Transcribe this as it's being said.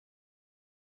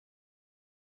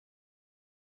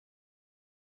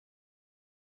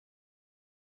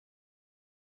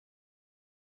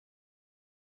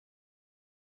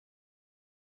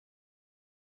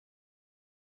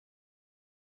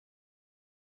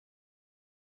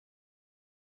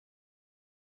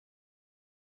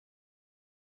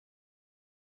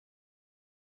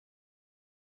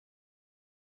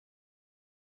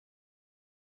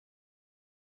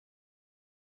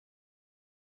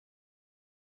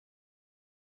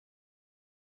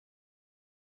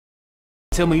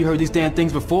Tell me you heard these damn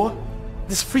things before?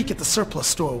 This freak at the surplus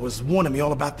store was warning me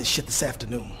all about this shit this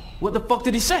afternoon. What the fuck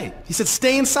did he say? He said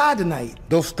stay inside tonight.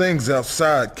 Those things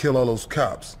outside kill all those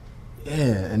cops. Yeah,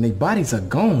 and their bodies are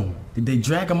gone. Did they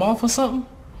drag them off or something?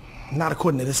 Not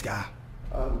according to this guy.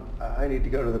 I need to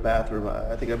go to the bathroom.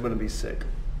 I think I'm gonna be sick.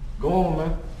 Go on,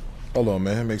 man. Hold on,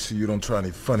 man. Make sure you don't try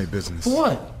any funny business. For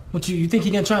what? What, you think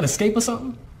he gonna try to escape or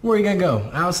something? Where you gonna go?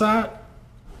 Outside?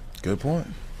 Good point.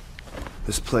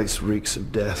 This place reeks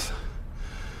of death.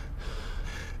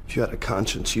 If you had a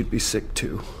conscience, you'd be sick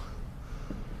too.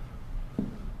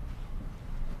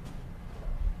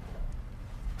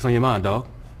 What's on your mind, dog?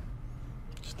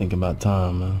 Just thinking about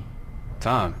Tom, man.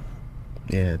 Time.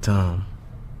 Yeah, Tom.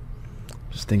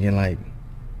 Just thinking like,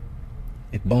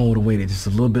 if Bone would've waited just a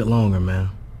little bit longer,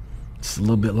 man. Just a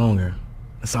little bit longer.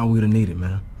 That's all we would've needed,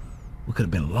 man. We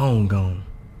could've been long gone.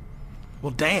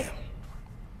 Well, damn.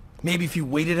 Maybe if you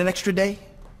waited an extra day,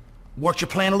 worked your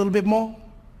plan a little bit more,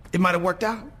 it might have worked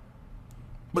out.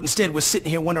 But instead, we're sitting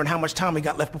here wondering how much time we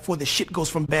got left before this shit goes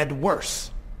from bad to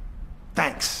worse.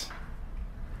 Thanks.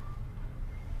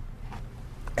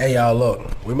 Hey, y'all, look.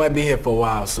 We might be here for a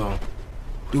while, so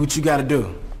do what you gotta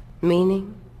do.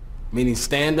 Meaning? Meaning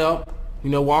stand up,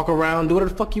 walk around, do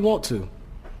whatever the fuck you want to.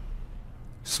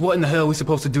 So what in the hell are we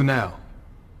supposed to do now?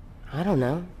 I don't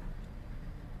know.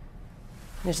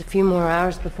 There's a few more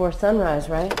hours before sunrise,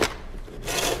 right?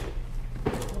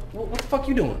 What the fuck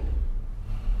you doing?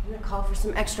 I'm gonna call for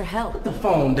some extra help. Put the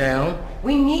phone down.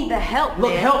 We need the help,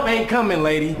 Look, man. help ain't coming,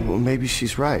 lady. Well, maybe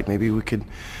she's right. Maybe we could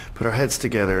put our heads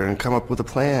together and come up with a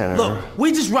plan. Look,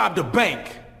 we just robbed a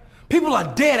bank. People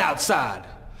are dead outside.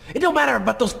 It don't matter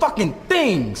about those fucking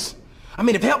things. I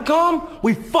mean, if help come,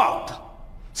 we fucked.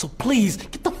 So please,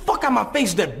 get the fuck out of my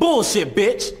face with that bullshit,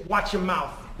 bitch. Watch your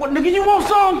mouth. What, nigga, you want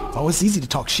some? Oh, it's easy to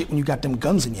talk shit when you got them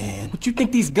guns in your hand. What, you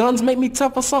think these guns make me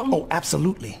tough or something? Oh,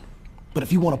 absolutely. But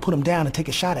if you want to put them down and take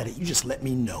a shot at it, you just let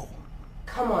me know.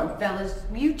 Come on, fellas.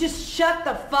 You just shut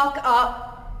the fuck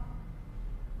up.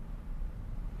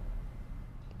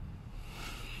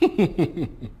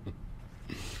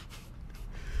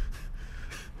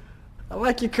 I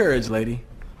like your courage, lady.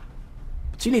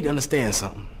 But you need to understand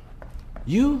something.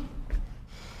 You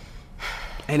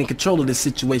ain't in control of this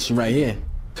situation right here.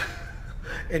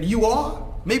 And you are?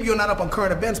 Maybe you're not up on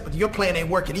current events, but your plan ain't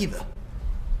working either.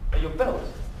 Hey, yo, fellas.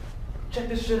 Check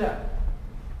this shit out.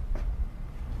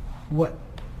 What?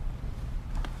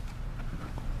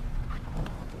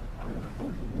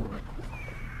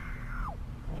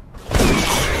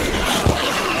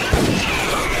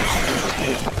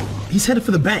 He's headed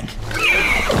for the bank.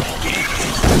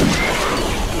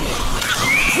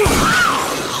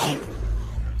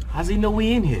 How's he know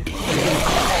we in here?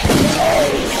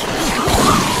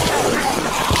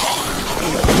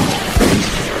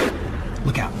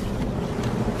 Look out.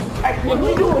 Hey, what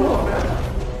you doing,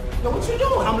 man? Yo, what you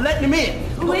doing? I'm letting him in.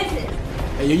 Who is it?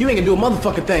 Hey, yo, you ain't gonna do a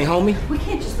motherfucking thing, homie. We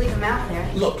can't just leave him out there.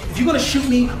 Look, if you're gonna shoot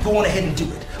me, go on ahead and do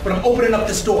it. But I'm opening up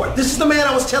this door. This is the man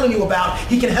I was telling you about.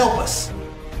 He can help us.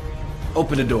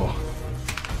 Open the door.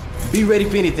 Be ready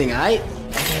for anything, alright?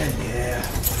 Yeah.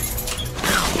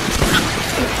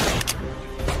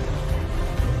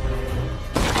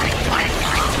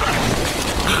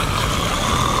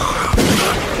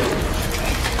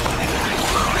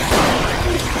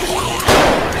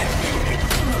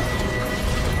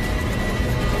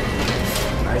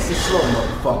 Nice and slow,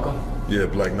 motherfucker. Yeah,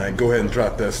 Black Knight, go ahead and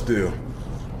drop that steel.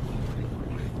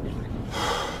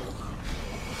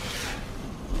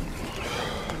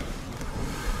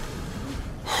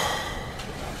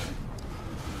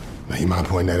 Now, you mind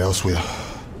pointing that elsewhere?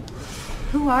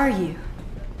 Who are you?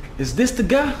 Is this the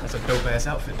guy? That's a dope-ass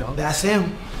outfit, dog. That's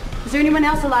him. Is there anyone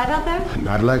else alive out there?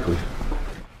 Not likely.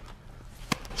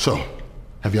 So,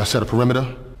 have y'all set a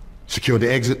perimeter? Secured the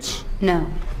exits? No.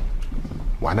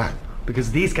 Why not?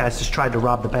 Because these guys just tried to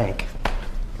rob the bank.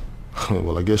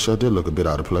 Well, I guess y'all did look a bit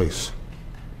out of place.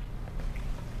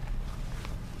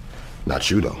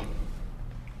 Not you, though.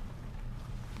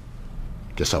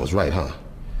 Guess I was right, huh?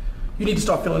 You need to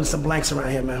start filling in some blanks around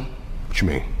here, man. What you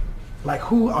mean? Like,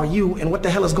 who are you and what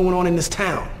the hell is going on in this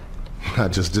town?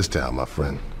 Not just this town, my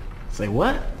friend. Say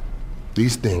what?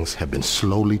 These things have been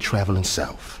slowly traveling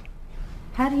south.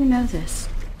 How do you know this?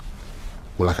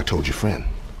 Well, like I told your friend,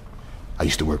 I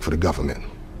used to work for the government.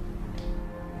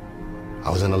 I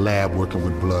was in a lab working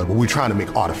with blood. Well, we were trying to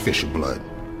make artificial blood.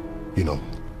 You know,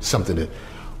 something that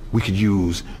we could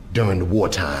use during the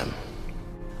wartime.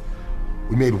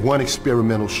 We made one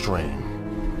experimental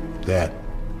strain that,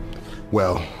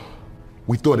 well,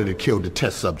 we thought it had killed the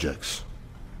test subjects.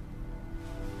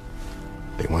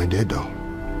 They weren't dead, though.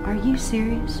 Are you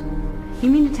serious? You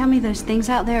mean to tell me those things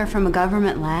out there are from a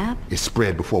government lab? It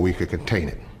spread before we could contain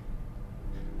it.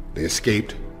 They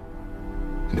escaped,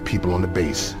 and the people on the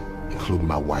base, including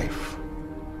my wife,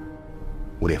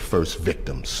 were their first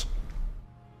victims.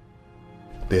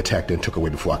 They attacked her and took her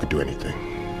away before I could do anything.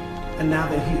 And now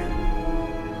they're here.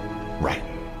 Right.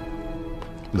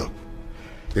 Look,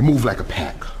 they move like a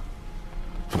pack.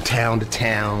 From town to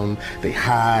town, they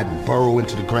hide and burrow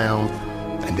into the ground,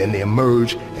 and then they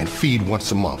emerge and feed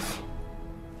once a month.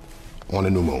 On the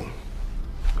new moon.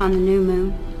 On the new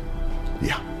moon?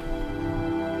 Yeah.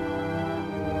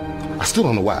 I still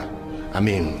don't know why. I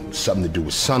mean, something to do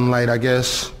with sunlight, I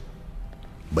guess.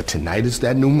 But tonight is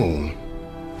that new moon,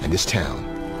 and this town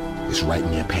is right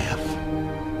in your path.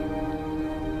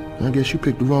 I guess you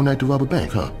picked the wrong night to rob a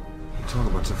bank, huh? Talk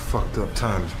about your fucked up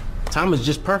timing. Time is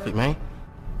just perfect, man.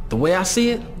 The way I see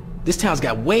it, this town's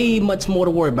got way much more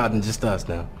to worry about than just us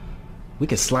now. We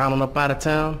can slide on up out of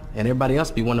town, and everybody else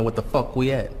be wondering what the fuck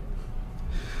we at.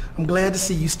 I'm glad to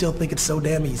see you still think it's so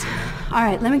damn easy, man. All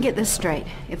right, let me get this straight.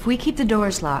 If we keep the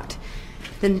doors locked,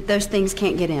 then those things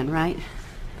can't get in, right?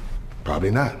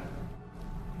 Probably not.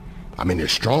 I mean, they're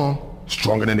strong.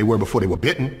 Stronger than they were before they were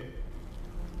bitten.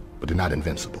 But they're not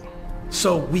invincible.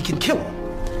 So we can kill them.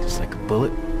 Just like a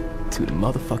bullet to the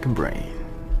motherfucking brain.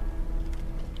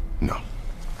 No.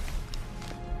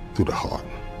 Through the heart.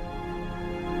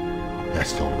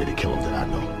 That's the only way to kill them that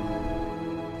I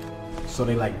know. So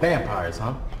they like vampires,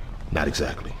 huh? Not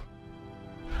exactly.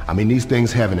 I mean, these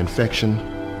things have an infection,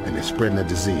 and they're spreading a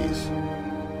disease.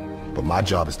 But my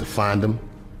job is to find them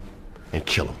and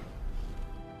kill them.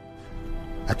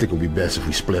 I think it would be best if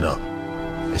we split up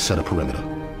and set a perimeter.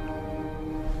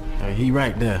 Hey, he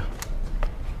right there.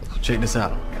 So check this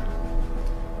out.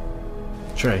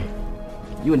 Trey,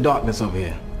 you and Darkness over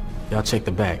here. Y'all check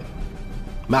the back.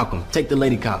 Malcolm, take the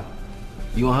lady cop.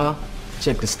 You and her,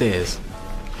 check the stairs.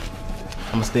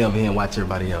 I'm gonna stay over here and watch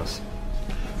everybody else.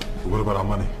 But what about our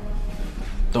money?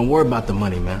 Don't worry about the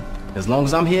money, man. As long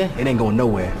as I'm here, it ain't going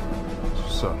nowhere.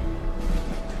 What's up?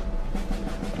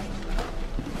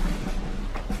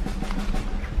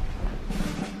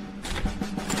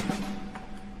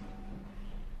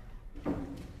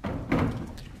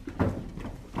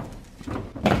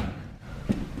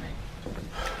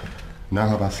 Now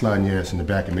how about sliding your ass in the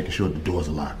back and making sure the doors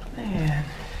are locked? Man.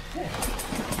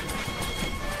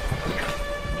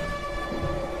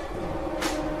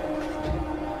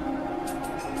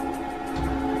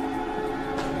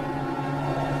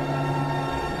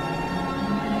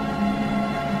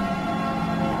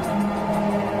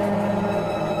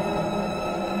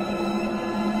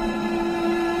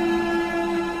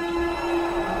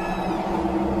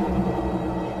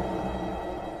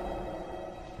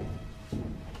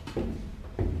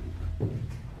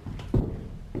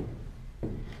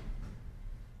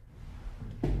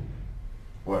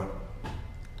 What?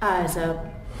 Eyes up.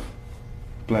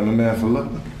 Blame a man for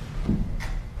luck?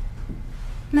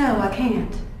 No, I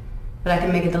can't. But I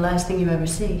can make it the last thing you ever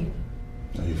see.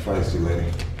 No, you're feisty,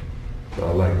 lady. But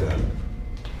I like that.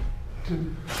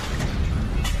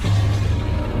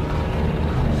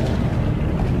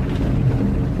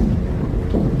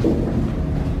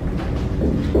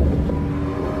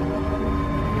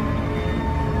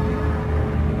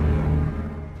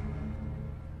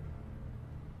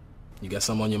 You got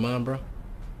something on your mind, bro?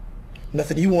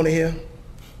 Nothing you want to hear.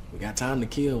 We got time to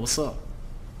kill. What's up?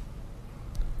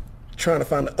 Trying to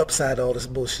find the upside to all this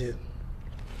bullshit.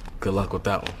 Good luck with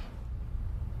that one.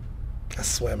 I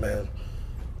swear, man.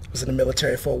 I was in the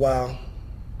military for a while,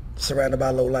 surrounded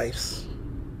by lowlifes.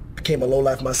 Became a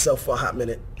lowlife myself for a hot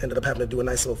minute. Ended up having to do a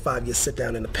nice little 5-year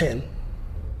sit-down in the pen.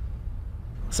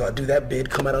 So I do that bid,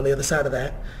 come out on the other side of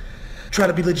that. Try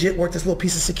to be legit, work this little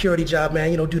piece of security job,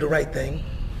 man. You know, do the right thing.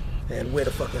 And where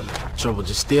the fuck am I? Trouble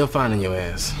just still finding your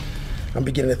ass. I'm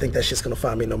beginning to think that shit's gonna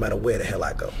find me no matter where the hell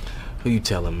I go. Who you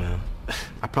telling, man?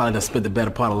 I probably done spent the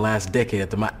better part of the last decade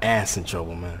after my ass in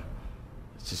trouble, man.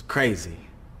 It's just crazy.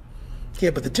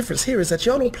 Yeah, but the difference here is that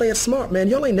y'all don't play it smart, man.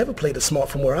 Y'all ain't never played it smart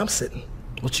from where I'm sitting.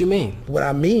 What you mean? What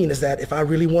I mean is that if I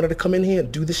really wanted to come in here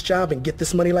and do this job and get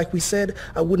this money like we said,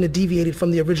 I wouldn't have deviated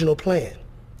from the original plan.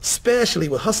 Especially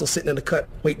with Hustle sitting in the cut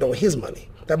waiting on his money.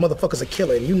 That motherfucker's a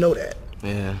killer, and you know that.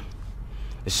 Yeah.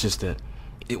 It's just that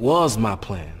it was my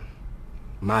plan.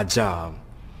 My job.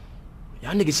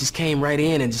 Y'all niggas just came right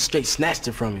in and just straight snatched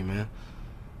it from me, man.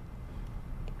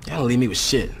 Y'all don't leave me with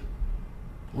shit.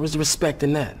 Where's the respect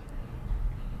in that?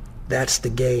 That's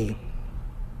the game.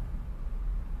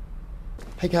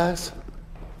 Hey guys,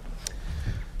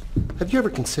 have you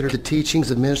ever considered the teachings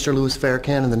of Minister Louis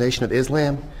Farrakhan and the Nation of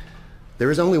Islam?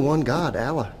 There is only one God,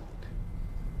 Allah.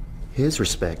 His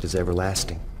respect is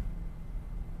everlasting.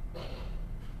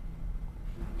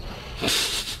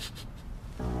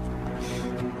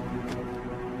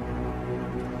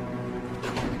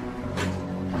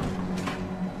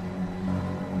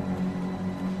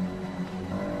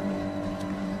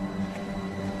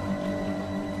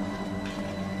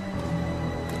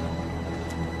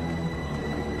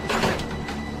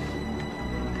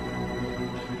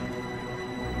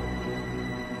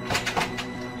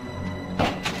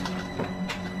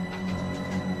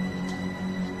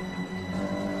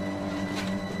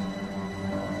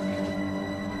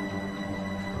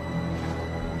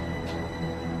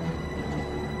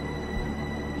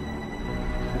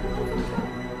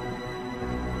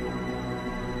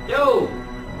 Yo!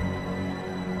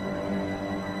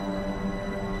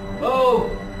 Oh!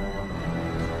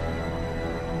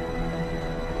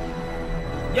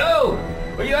 Yo!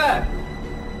 Where you at?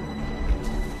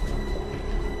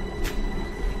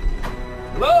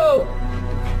 Hello?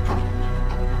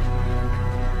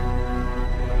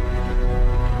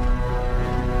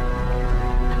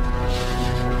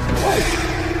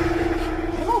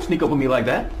 Whoa! Don't sneak up on me like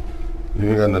that. You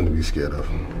ain't got nothing to be scared of.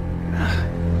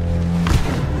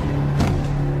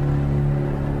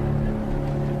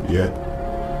 Yet.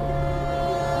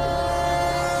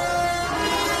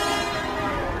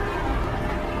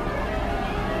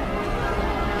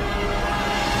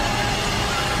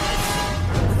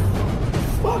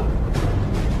 Fuck!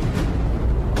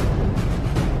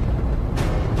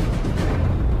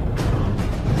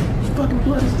 What fucking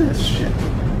blood is this shit?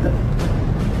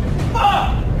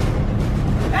 Fuck!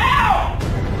 Ow!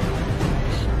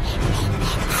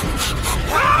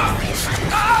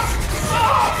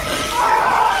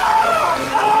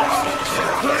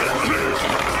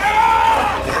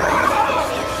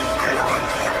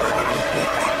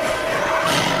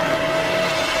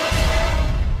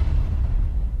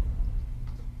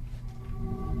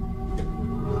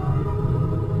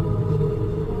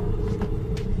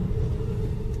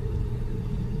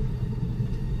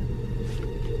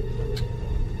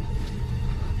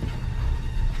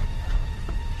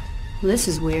 Well, this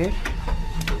is weird.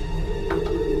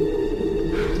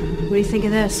 What do you think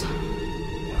of this?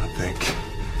 I think.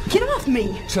 Get off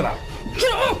me! Shut up.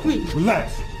 Get off me!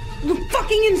 Relax. You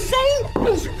fucking insane?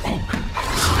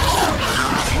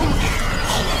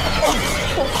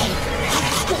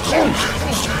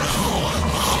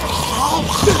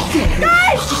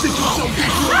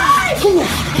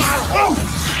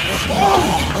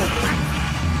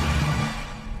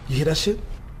 You hear that shit?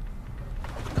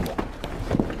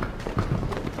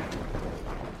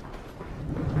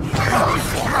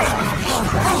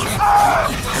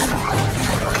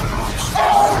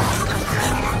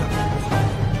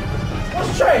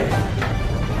 What's Trey? I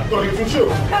thought he was with you.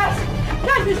 Guys,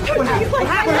 there's two things like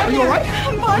that. Are you alright?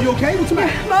 Are you okay? What's the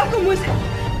matter? Malcolm was...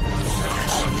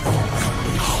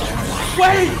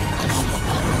 Wait!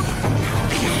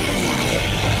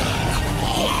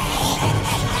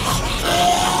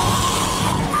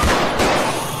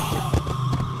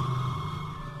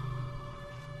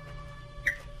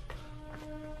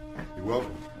 You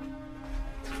welcome.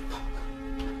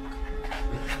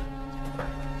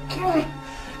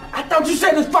 I thought you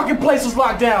said this fucking place was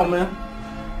locked down, man.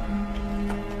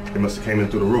 They must have came in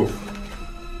through the roof.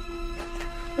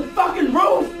 The fucking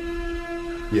roof!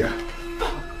 Yeah.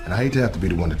 And I hate to have to be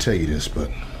the one to tell you this, but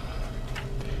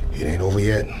it ain't over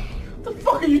yet. What the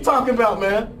fuck are you talking about,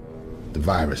 man? The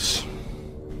virus.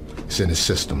 It's in his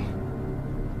system.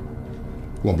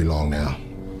 Won't be long now.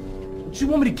 You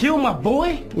want me to kill my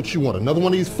boy? What you want, another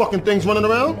one of these fucking things running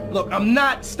around? Look, I'm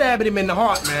not stabbing him in the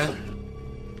heart, man.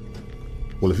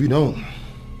 Well, if you don't,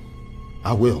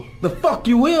 I will. The fuck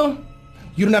you will?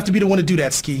 You don't have to be the one to do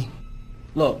that, Ski.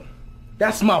 Look,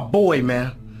 that's my boy,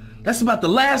 man. That's about the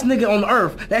last nigga on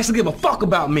earth that actually give a fuck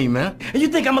about me, man. And you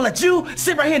think I'm gonna let you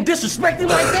sit right here and disrespect him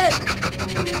like that?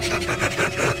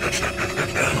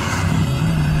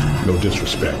 No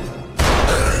disrespect.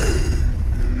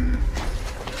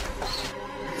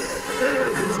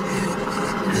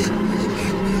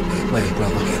 Wait,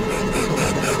 brother.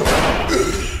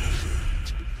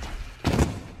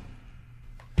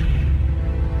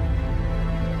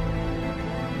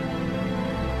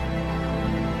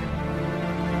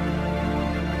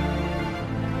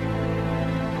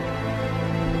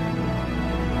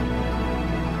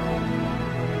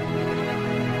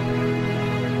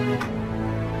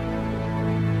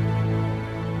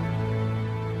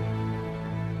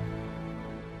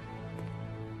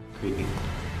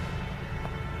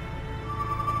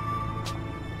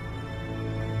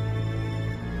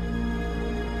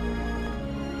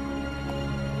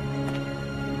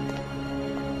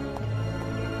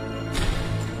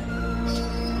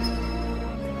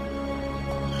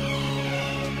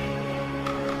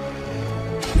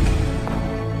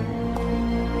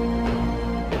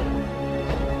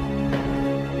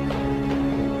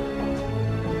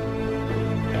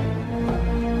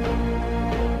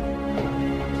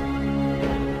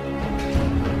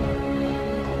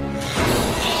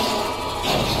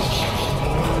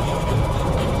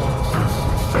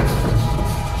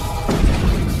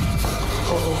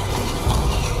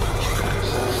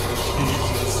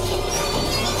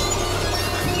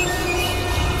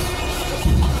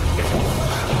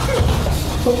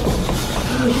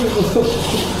 Oh,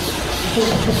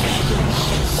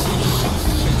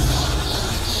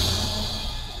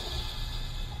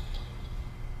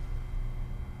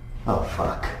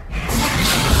 fuck.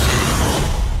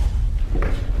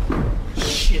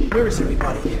 Shit, where is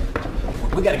everybody?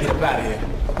 We gotta get up out of here.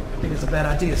 I think it's a bad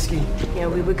idea, Ski. Yeah,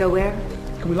 we would go where?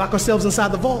 Can we lock ourselves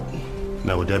inside the vault?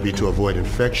 Now, would that be to avoid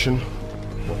infection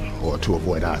or to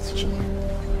avoid oxygen?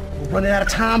 We're running out of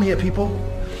time here, people.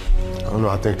 I don't know,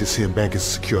 I think this here bank is a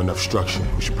secure enough structure.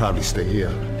 We should probably stay here.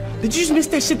 Did you just miss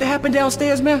that shit that happened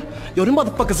downstairs, man? Yo, them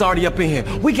motherfuckers already up in here.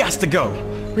 We got to go.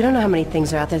 We don't know how many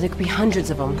things are out there. There could be hundreds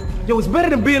of them. Yo, it's better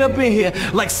than being up in here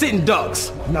like sitting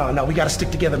ducks. No, we gotta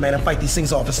stick together, man, and fight these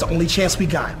things off. It's the only chance we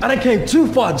got. I done came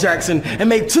too far, Jackson, and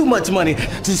made too much money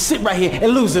to sit right here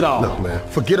and lose it all. Look, man,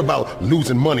 forget about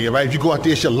losing money, all right? If you go out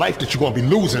there, it's your life that you're gonna be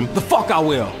losing. The fuck I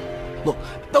will. Look,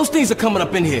 those things are coming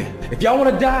up in here. If y'all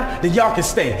wanna die, then y'all can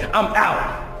stay. I'm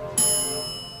out.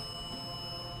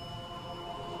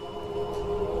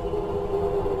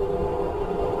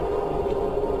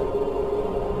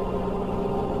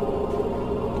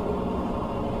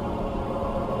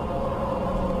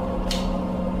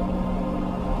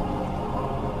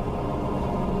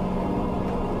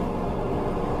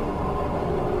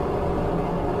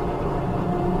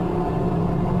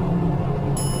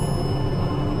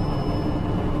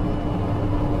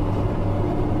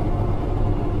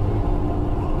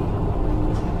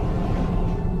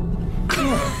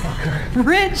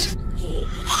 Rich!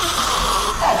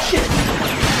 Oh, shit!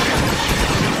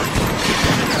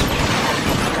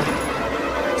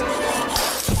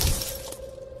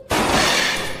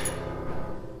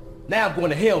 Now I'm going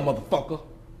to hell, motherfucker.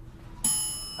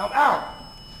 I'm out.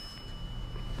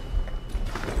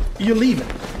 You're leaving.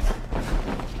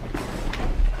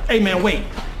 Hey, man, wait.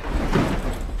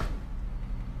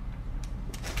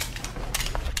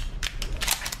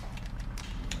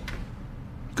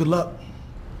 Good luck.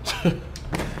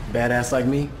 Badass like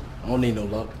me, I don't need no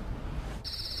luck.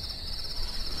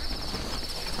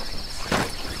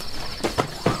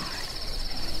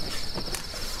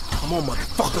 Come on,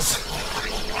 motherfuckers.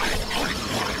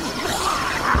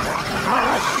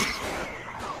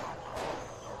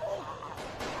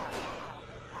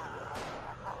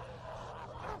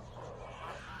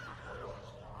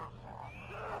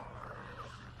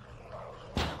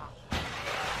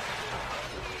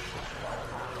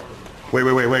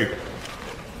 Wait.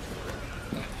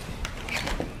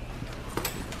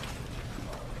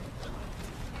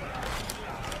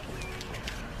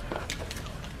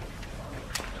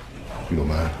 You don't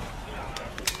mind?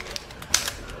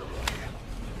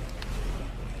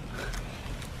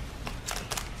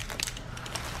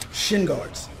 Shin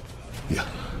guards. Yeah,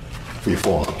 for your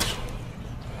forearms.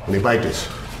 When they bite this,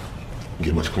 you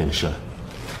get a much cleaner shot.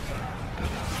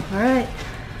 All right,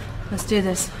 let's do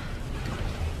this.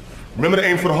 Remember to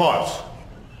aim for the hearts.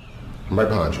 I'm right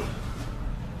behind you.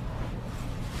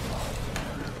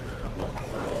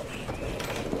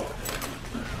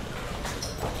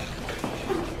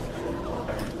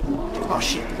 Oh,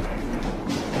 shit.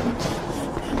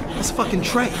 That's fucking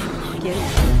Trey. Get it?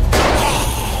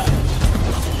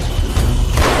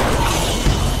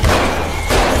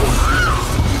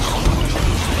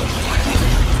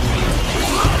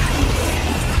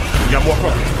 You got more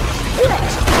problems.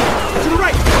 To the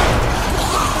right.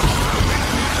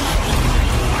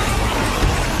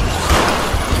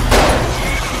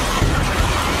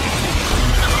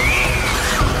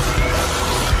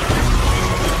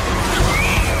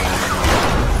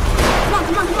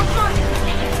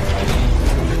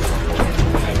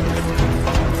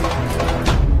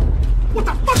 What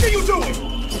the fuck are you doing?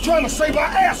 We're trying to save our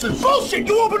asses. Bullshit!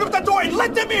 You open up that door and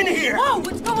let them in here. Whoa,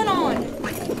 what's going on?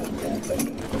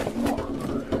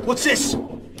 What's this?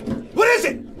 What is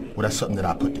it? Well, that's something that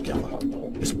I put together.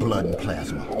 It's blood and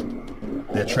plasma.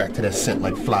 They attract to that scent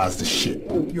like flies to shit.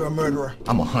 You're a murderer.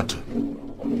 I'm a hunter.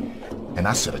 And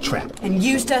I set a trap. And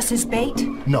used us as bait?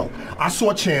 No, I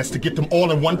saw a chance to get them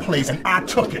all in one place and I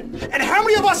took it. And how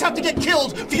many of us have to get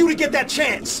killed for you to get that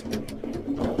chance?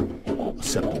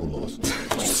 Acceptable loss.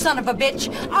 You son of a bitch!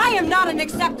 I am not an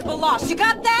acceptable loss. You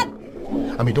got that?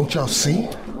 I mean, don't y'all see?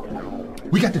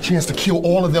 We got the chance to kill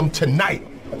all of them tonight.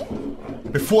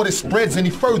 Before this spreads any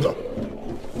further.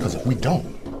 Because if we don't,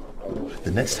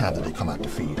 the next time that they come out to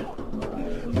feed,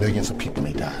 millions of people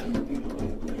may die.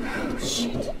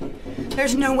 Shit.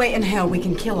 There's no way in hell we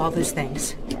can kill all those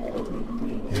things.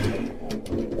 Yeah.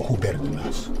 Well, who better than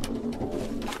us?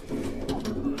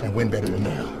 And when better than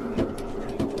now?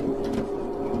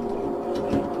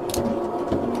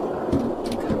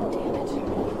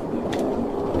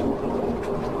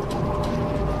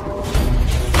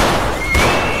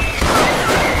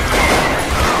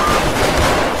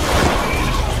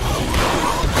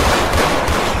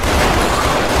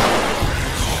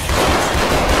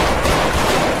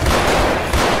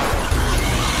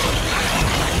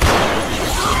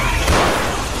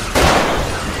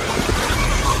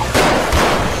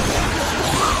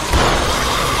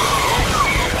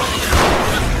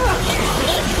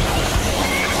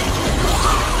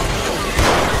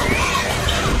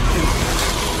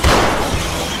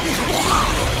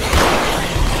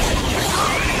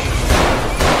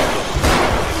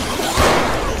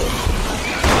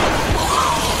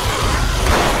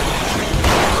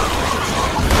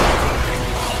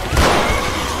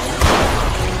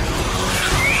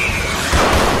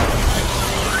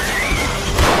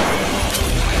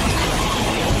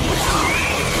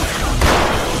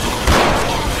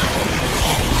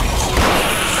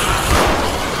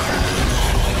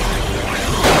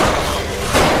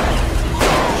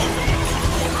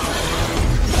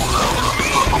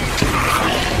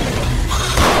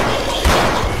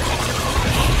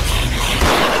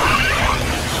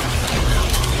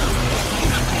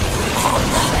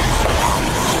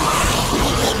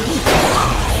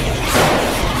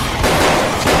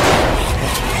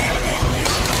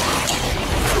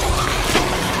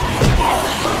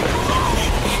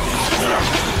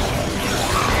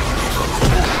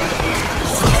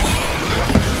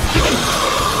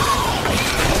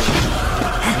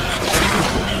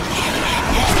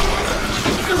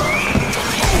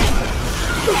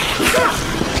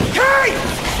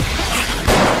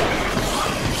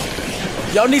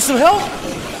 Y'all need some help?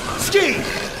 Ski!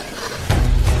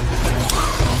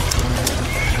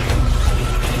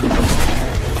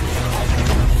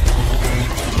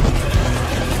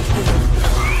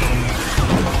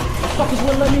 Fuckers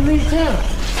wouldn't let me leave town.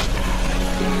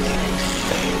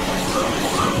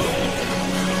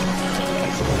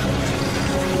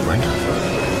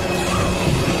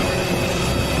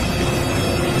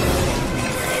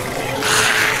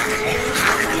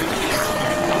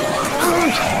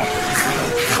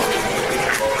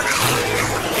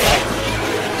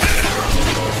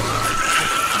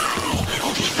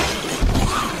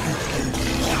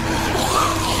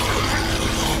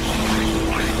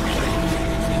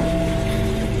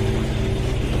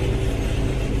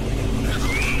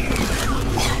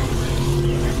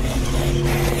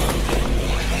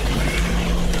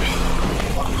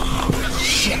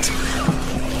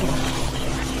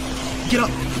 Get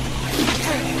up!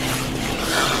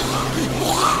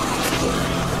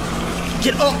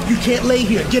 Get up! You can't lay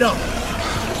here. Get up!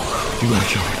 You gotta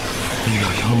kill him. You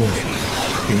gotta kill him all.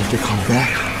 And if they come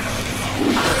back,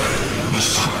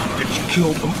 you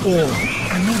killed them all.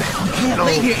 I know that. You can't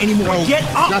lay here anymore. No. Get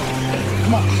up!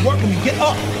 Come on, work with me. Get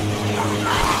up!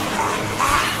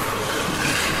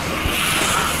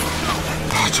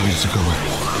 I told you to go away.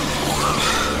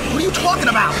 What are you talking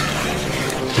about?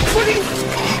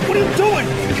 What are you doing?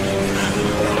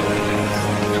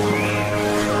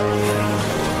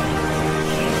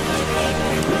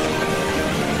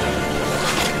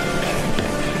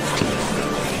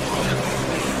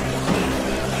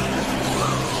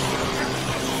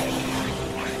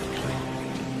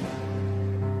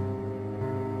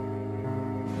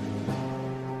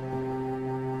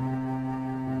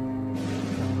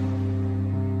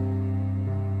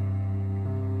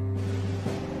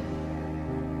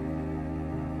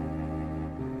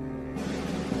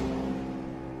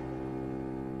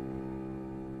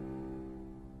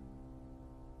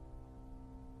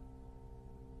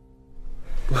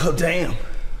 Well, damn.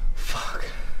 Fuck.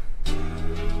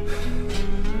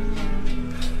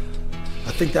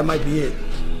 I think that might be it.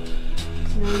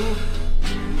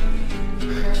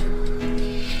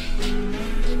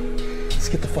 Let's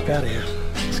get the fuck out of here.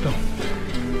 Let's go.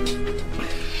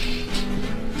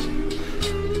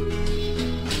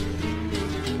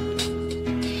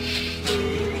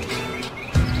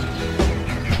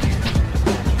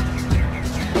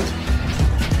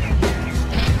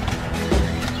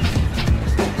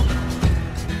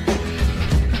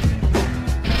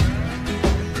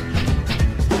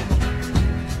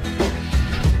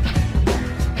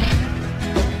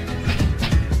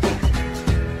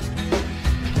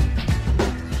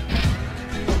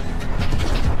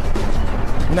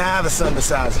 Now the sun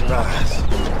decides to rise.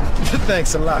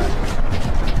 Thanks a lot.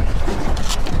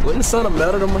 Wouldn't the sun have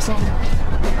melted him or something?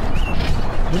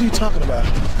 What are you talking about?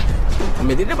 I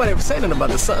mean, did anybody ever say anything about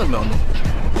the sun melting?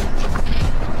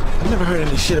 I never heard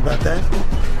any shit about that.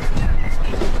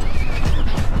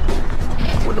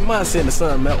 I wouldn't mind seeing the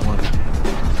sun melt one.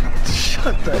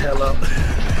 Shut the hell up.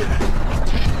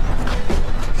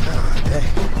 God dang.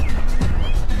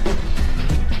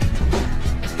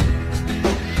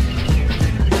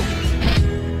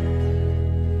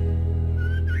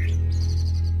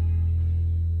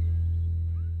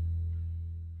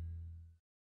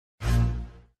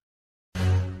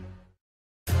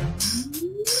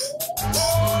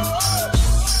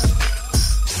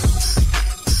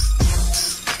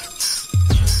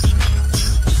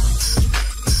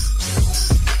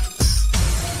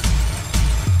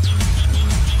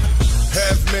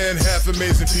 Half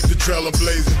amazing, keep the trail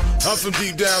blazing. I'm from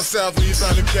deep down south where you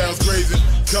find the cows grazing.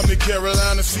 Come to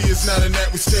Carolina, see it's not an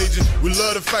act we staging. We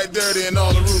love to fight dirty and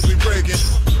all the rules we breaking.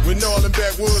 We're all in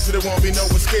backwoods so there won't be no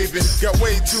escaping. Got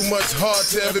way too much heart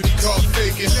to ever be caught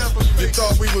faking. You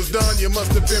thought we was done, you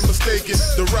must have been mistaken.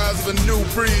 The rise of a new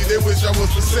breed, they wish I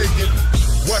was forsaken.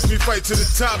 Watch me fight to the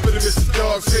top of the Mr.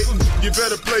 Dog Satan. You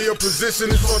better play your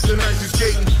position, it's orthodox you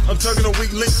skating. I'm tugging on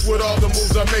weak links with all the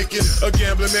moves I'm making. A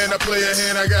gambling man, I play a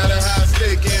hand, I got a high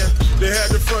stake in. They had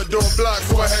the front door blocked,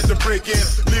 so I had to break in.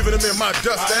 Leaving them in my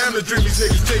dust, I am the dream these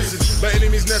niggas chasing. By any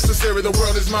means necessary, the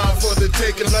world is mine for the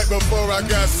taking. Like before I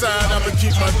got signed, I'ma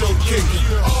keep my dough kicking.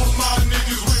 All my niggas